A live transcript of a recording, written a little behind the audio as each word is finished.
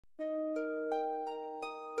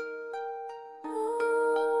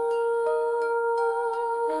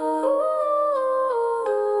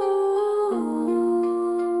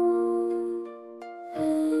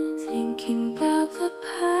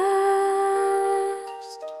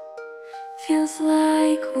Feels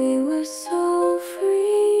like we were so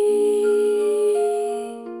free.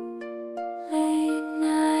 Late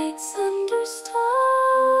nights under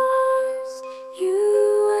stars,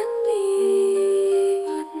 you and me.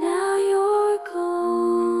 But now you're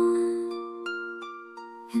gone,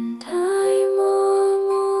 and I'm all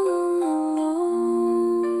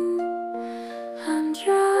alone. I'm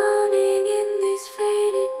drowning in these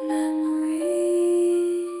faded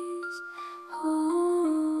memories. Oh,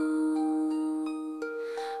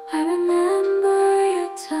 I remember your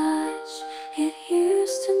touch. It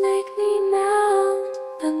used to make me melt,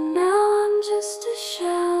 but now I'm just a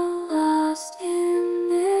shell, lost in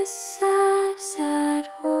this sad, sad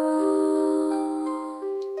world.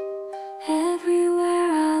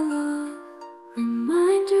 Everywhere I look,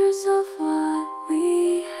 reminders of what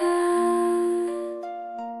we had,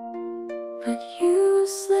 but you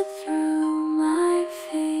slip through my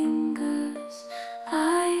fingers.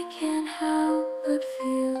 I can't help but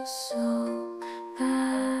feel so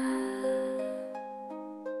bad.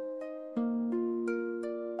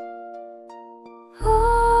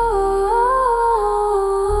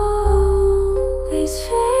 Oh, these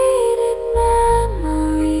faded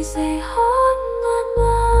memories, they haunt my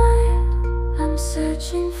mind. I'm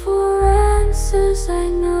searching for answers I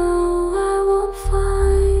know I won't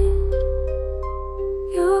find.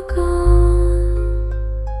 You're gone,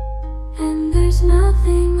 and there's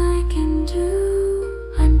nothing I can do.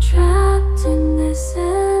 I'm trapped in this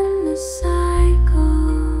endless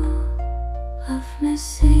cycle of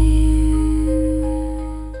missing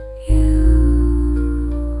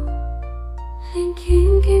you.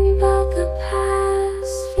 Thinking about the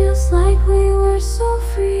past feels like we were so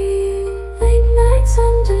free. Late nights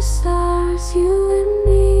under stars, you and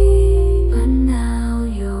me. But now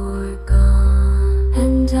you're gone,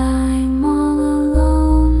 and I'm all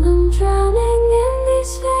alone. I'm drowning in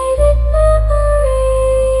these faded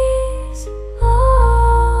memories. Oh,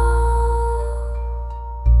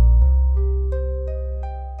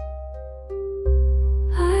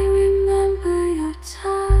 I remember your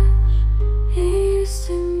touch. It used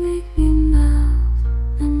to make me melt,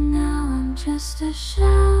 and now I'm just a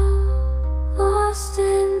shell, lost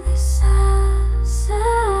in this sad,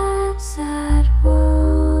 sad, sad world.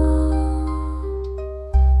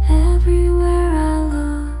 Everywhere I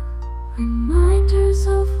look, reminders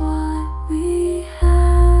of what we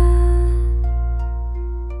had,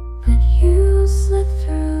 but you slip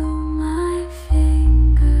through my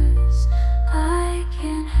fingers. I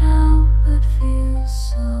can't help but feel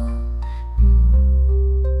so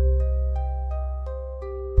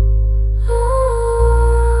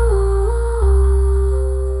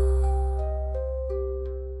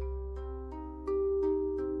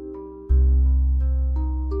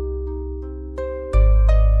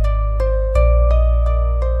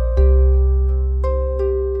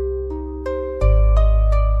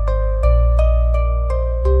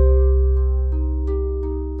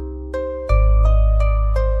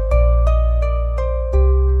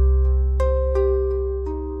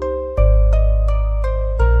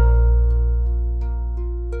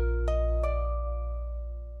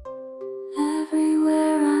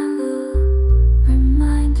everywhere I look,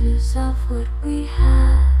 reminders of what we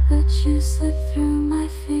had, but you slip through my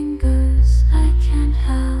fingers. I can't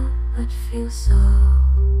help but feel so